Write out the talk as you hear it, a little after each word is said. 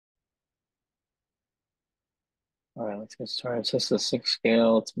All right, let's get started. So this is the sixth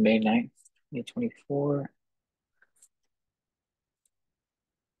scale. It's May 9th, 2024.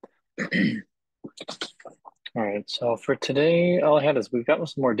 All right, so for today, all I had is we've gotten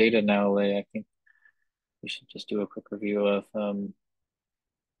some more data now, Lay. I think we should just do a quick review of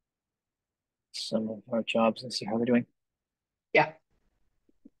some of our jobs and see how we're doing. Yeah,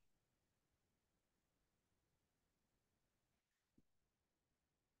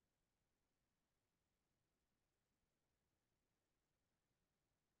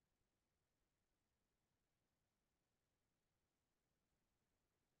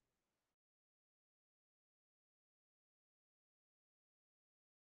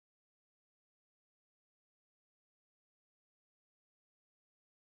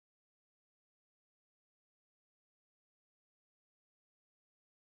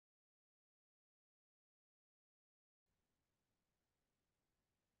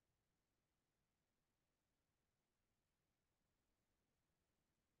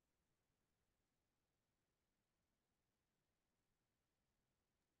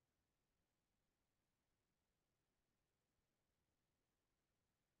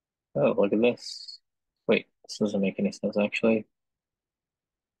 Oh, look at this. Wait, this doesn't make any sense actually.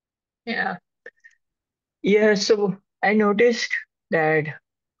 yeah. Yeah, so I noticed that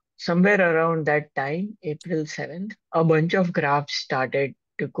somewhere around that time, April 7th, a bunch of graphs started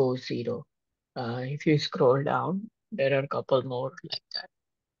to go zero. If you scroll down, there are a couple more like that.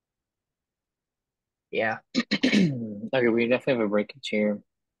 Yeah, Okay, we definitely have a breakage here.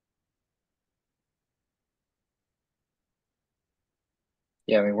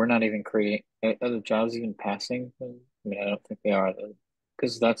 Yeah, I mean, we're not even creating, are the jobs even passing? I mean, I don't think they are, though,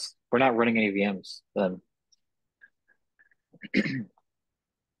 because we're not running any VMs then.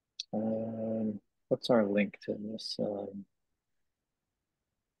 Um, what's our link to this?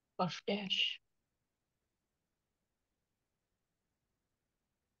 of dash.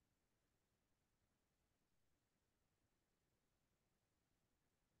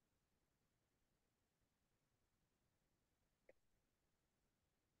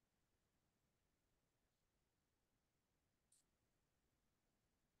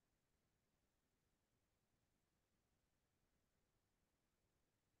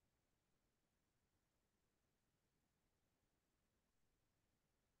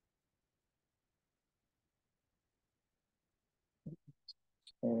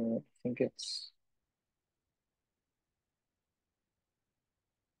 I think it's,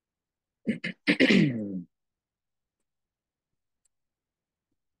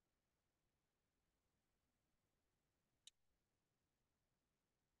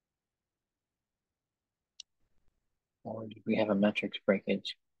 or did we have a metrics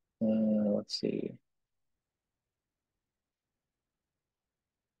breakage? Let's see.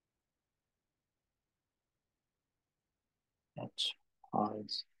 That's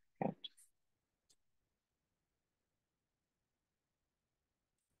pause. Cat.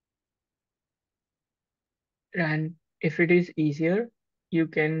 And if it is easier, you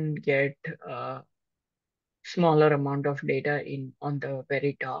can get a smaller amount of data in on the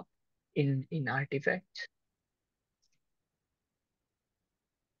very top in artifacts.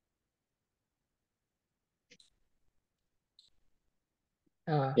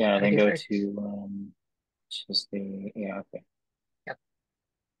 Yeah, then go Artifacts. to, just the, yeah, okay. Yep.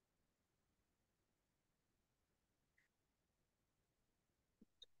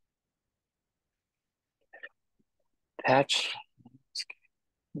 Patch.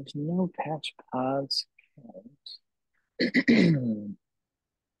 There's no patch pods.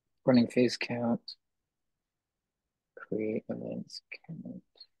 Running phase count. Create events count.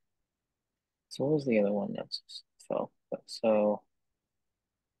 So what was the other one that's fell? So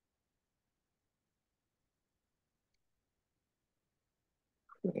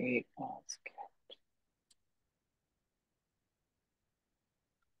create pods.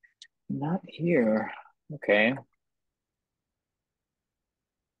 Not here. Okay.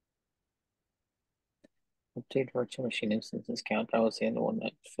 Update virtual machine instances count. That was the other one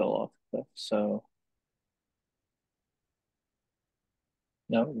that fell off the cliff. So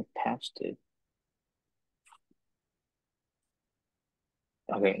no, we patched it.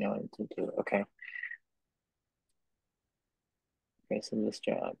 Okay, no, it didn't do it. Okay. Okay, so this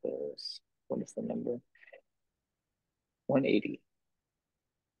job is, what is the number? 180.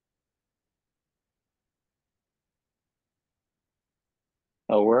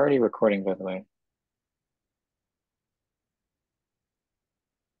 Oh, we're already recording, by the way.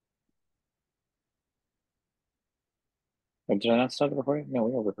 Or did I not start the recording? No,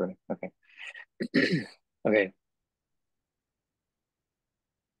 we are recording. Okay. Okay.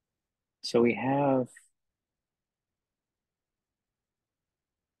 So we have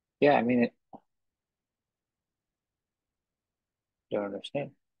Yeah, I mean, don't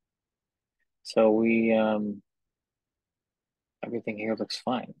understand. So everything here looks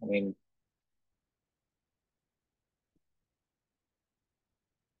fine. I mean,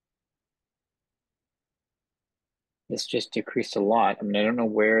 it's just decreased a lot. I mean, I don't know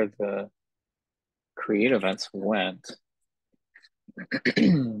where the create events went, but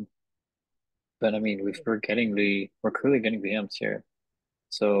I mean, we're clearly getting the M's here.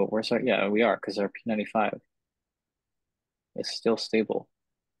 So we're sorry, yeah, we are because our P95 is still stable.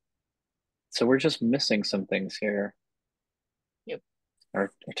 So we're just missing some things here. Yep.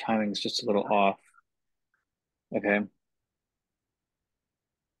 Our timing's just a little off. Okay,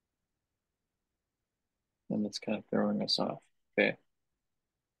 and it's kind of throwing us off. Okay.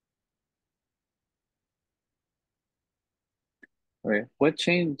 Okay. What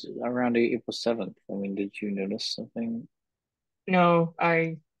changed around April 7th? I mean, did you notice something? No,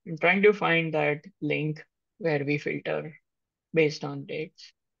 I'm trying to find that link where we filter based on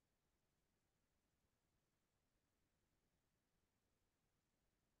dates.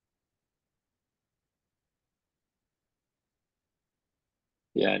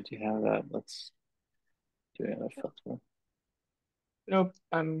 Yeah, do you have that? Let's do another filter. Nope,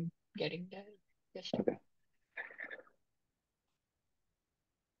 I'm getting there. Just a Okay.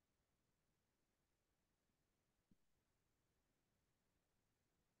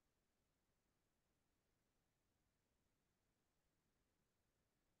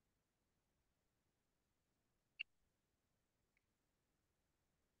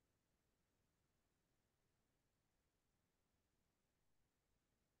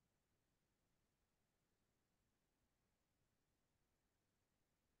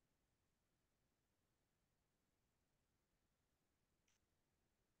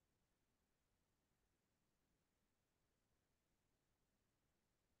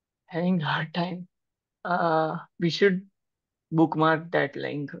 having hard time. We should bookmark that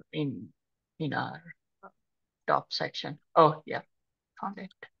link in our top section. Oh yeah, found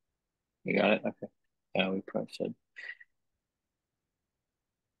it. You got it? Okay. Yeah, we probably should.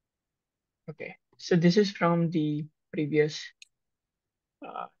 Okay, so this is from the previous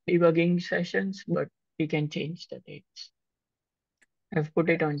debugging sessions, but we can change the dates. I've put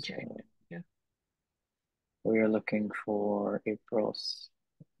it Okay. on chat. So Yeah. we are looking for April's.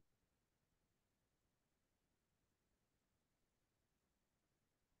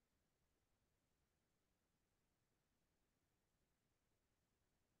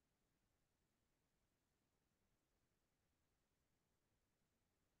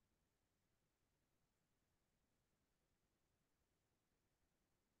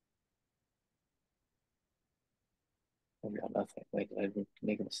 I got nothing. Wait, did I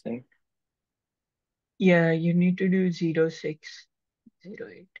make a mistake? Yeah, you need to do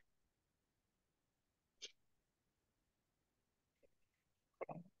 0608.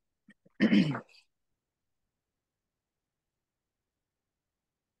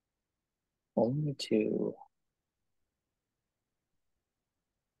 Only two.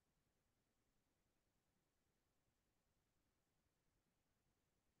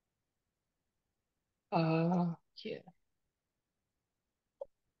 Yeah.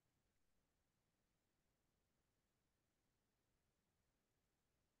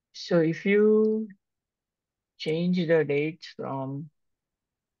 So if you change the dates from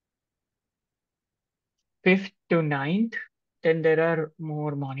 5th to 9th, then there are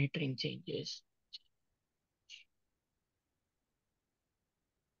more monitoring changes.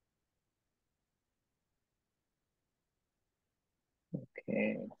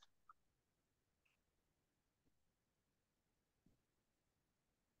 Okay.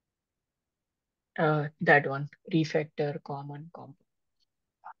 That one, refactor common comp.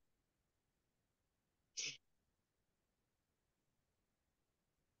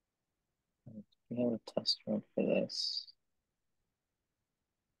 We have a test run for this.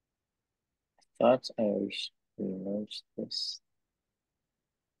 Thought we merged this.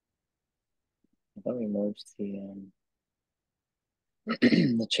 I thought we merged the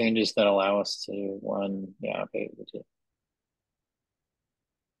changes that allow us to run. Yeah, okay, we did.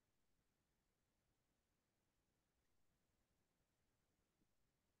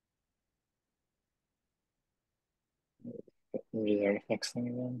 We do the artifacts thing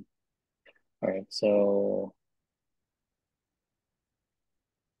again. All right, so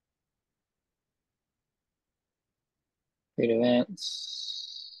create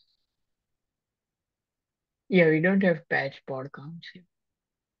events. Yeah, we don't have patch pod counts here.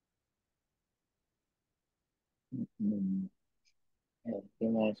 Mm, yeah,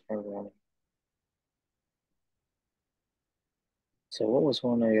 humanize programming. So what was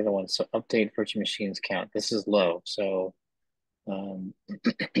one of the other ones? So update virtual machines count. This is low. So um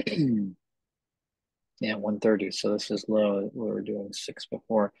yeah, 130. So this is low. We were doing six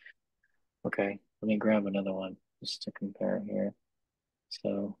before. Okay, let me grab another one just to compare here.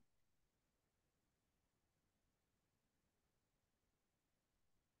 So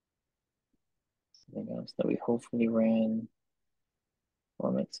something else that we hopefully ran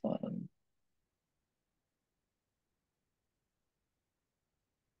performance on.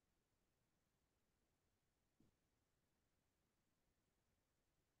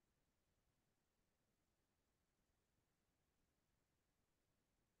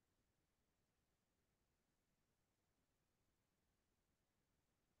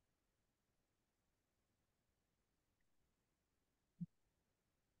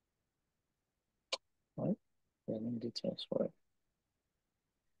 What? Yeah, no details for it.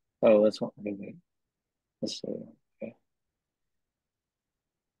 Oh, that's one. Okay, wait. Let's see. Okay.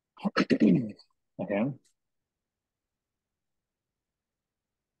 Okay.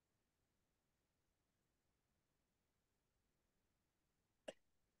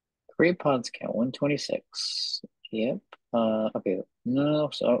 Create pods count 126. Yep. Okay. No,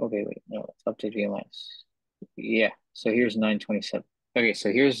 so okay, wait. No, it's update VMIs. Yeah. So here's 927. Okay,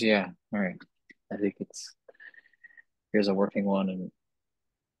 so here's yeah. All right. I think it's here's a working one and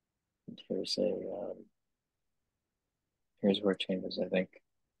here's a here's where it changes, I think.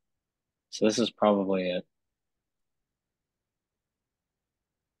 So this is probably it.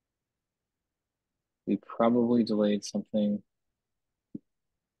 We probably delayed something.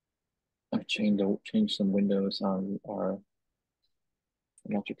 I changed some windows on our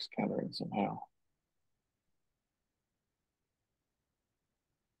metrics gathering somehow.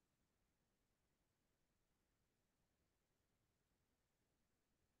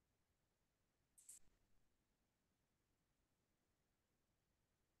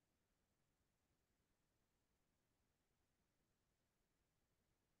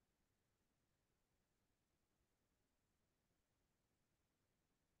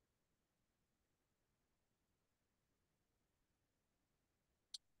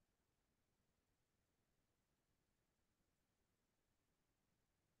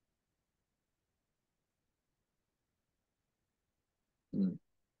 Hmm.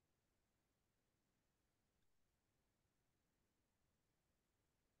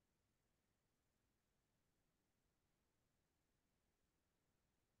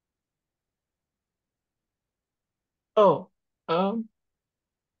 Oh, um,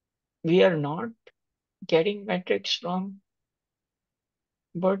 we are not getting metrics from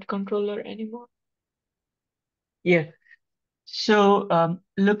word controller anymore. Yeah. So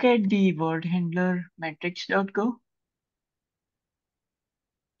look at the word handler metrics.go.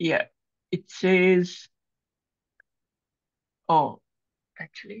 Yeah. It says, oh,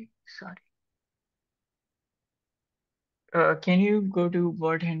 actually, sorry. Can you go to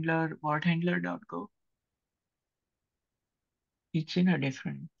wordhandler.go? It's in a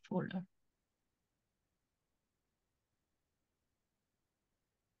different folder.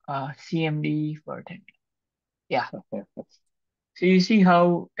 CMD word handler. Yeah. Okay. So you see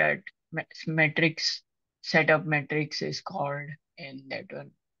how that metrics setup metrics is called in that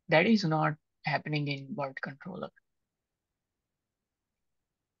one. That is not happening in word controller.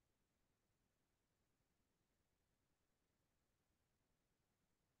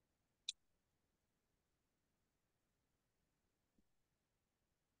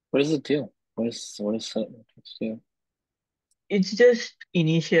 What does it do? What is set metrics do? It's just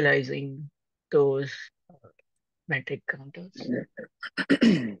initializing those metric counters.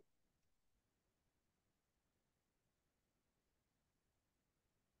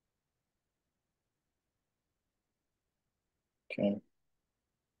 Okay.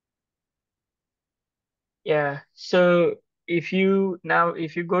 Yeah. So if you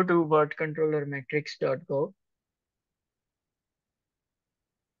go to word controller metrics.go,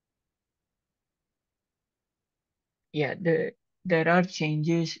 yeah, there are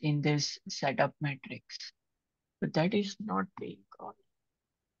changes in this setup metrics, but that is not being called.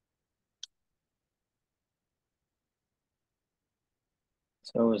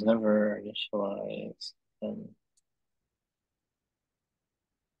 So it was never initialized. And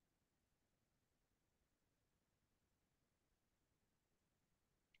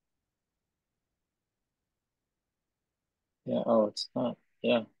yeah, oh, it's not.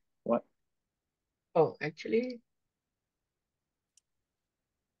 Yeah. What? Oh, actually,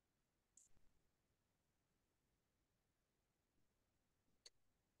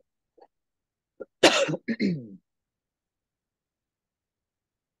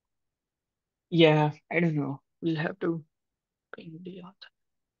 yeah, I don't know. We'll have to. Ping the author.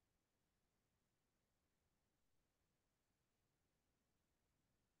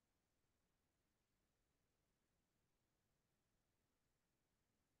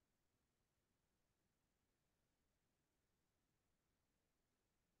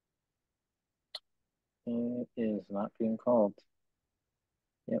 It is not being called.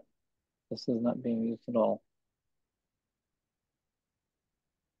 Yep, this is not being used at all.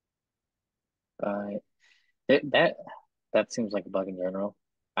 Uh, that that seems like a bug in general.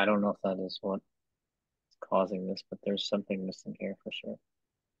 I don't know if that is what's causing this, but there's something missing here for sure.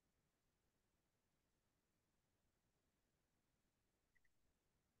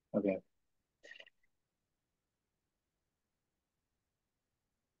 Okay,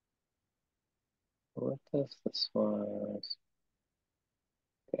 what if this was?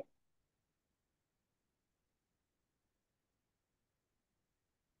 Okay,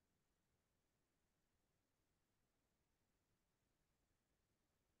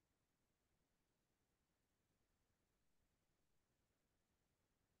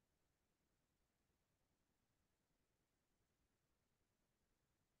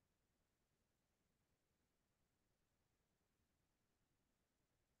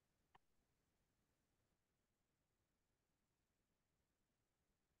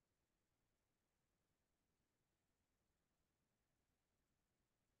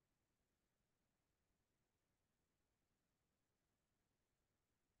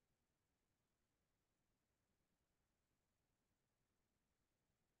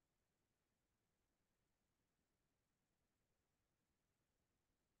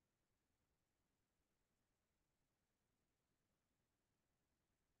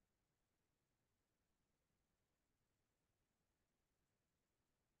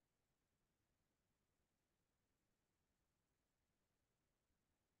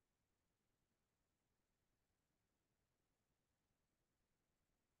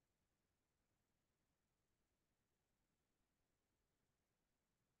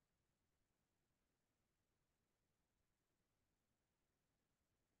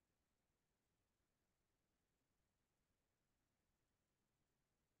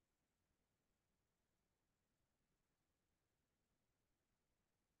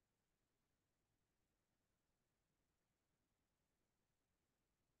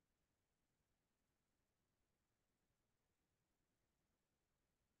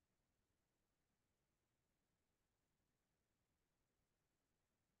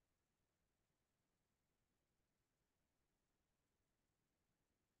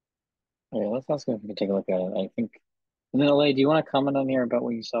 okay, let's ask if we can take a look at it. I think. And then, LA, do you want to comment on here about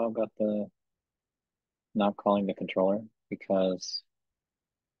what you saw about the not calling the controller? Because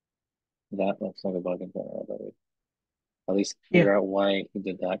that looks like a bug in general that we at least Yeah, figure out why he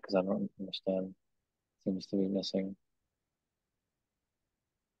did that because I don't understand. Seems to be missing.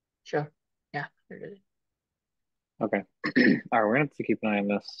 sure. Yeah, it is. Okay. All right, we're gonna have to keep an eye on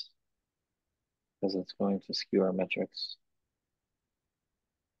this because it's going to skew our metrics.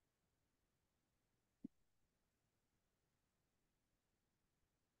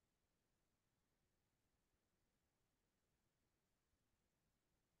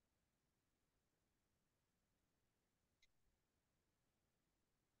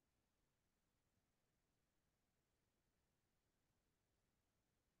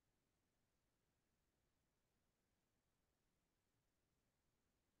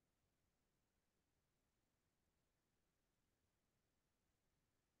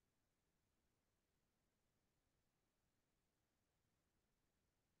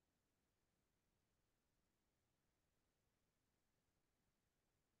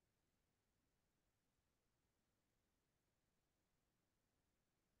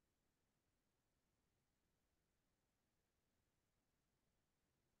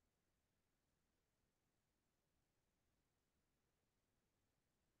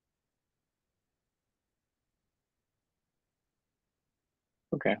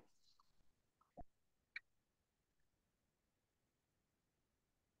 Okay.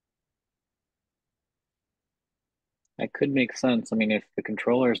 That could make sense. I mean, if the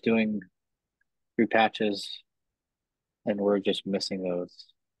controller is doing three patches and we're just missing those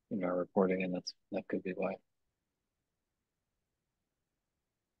in our reporting, and that could be why.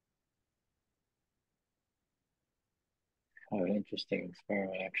 Kind of an interesting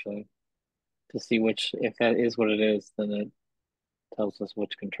experiment actually to see which, if that is what it is, then it tells us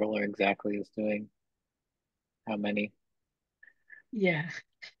which controller exactly is doing how many. Yeah,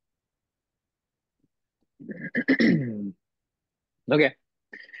 Okay,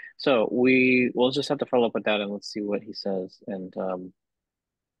 so we'll just have to follow up with that and let's see what he says and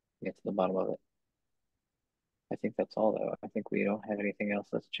get to the bottom of it. I think that's all though. I think we don't have anything else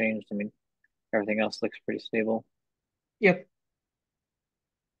that's changed. I mean, everything else looks pretty stable. Yep.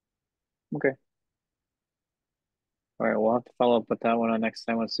 Okay. All right, we'll have to follow up with that one on next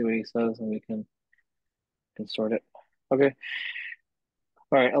time. Let's see what he says, and we can sort it. Okay.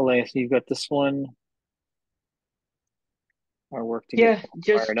 All right, LA. So you've got this one. Our work to get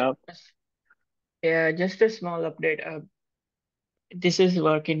Yeah, fired up. just a small update. This is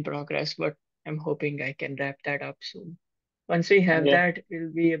work in progress, but I'm hoping I can wrap that up soon. Once we have Okay. that,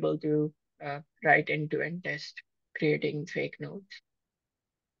 we'll be able to write end-to-end test, creating fake nodes.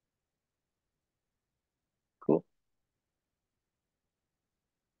 Cool.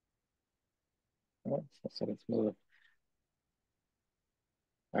 All right, so let's move it.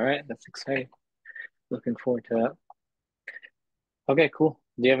 All right, that's exciting. Looking forward to that. Okay, cool.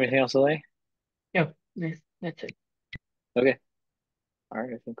 Do you have anything else, LA? Yeah, that's it. Okay. All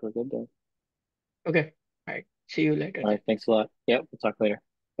right, I think we're good then. Okay. All right. See you later All then. right, thanks a lot. Yep, we'll talk later.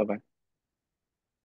 Bye bye.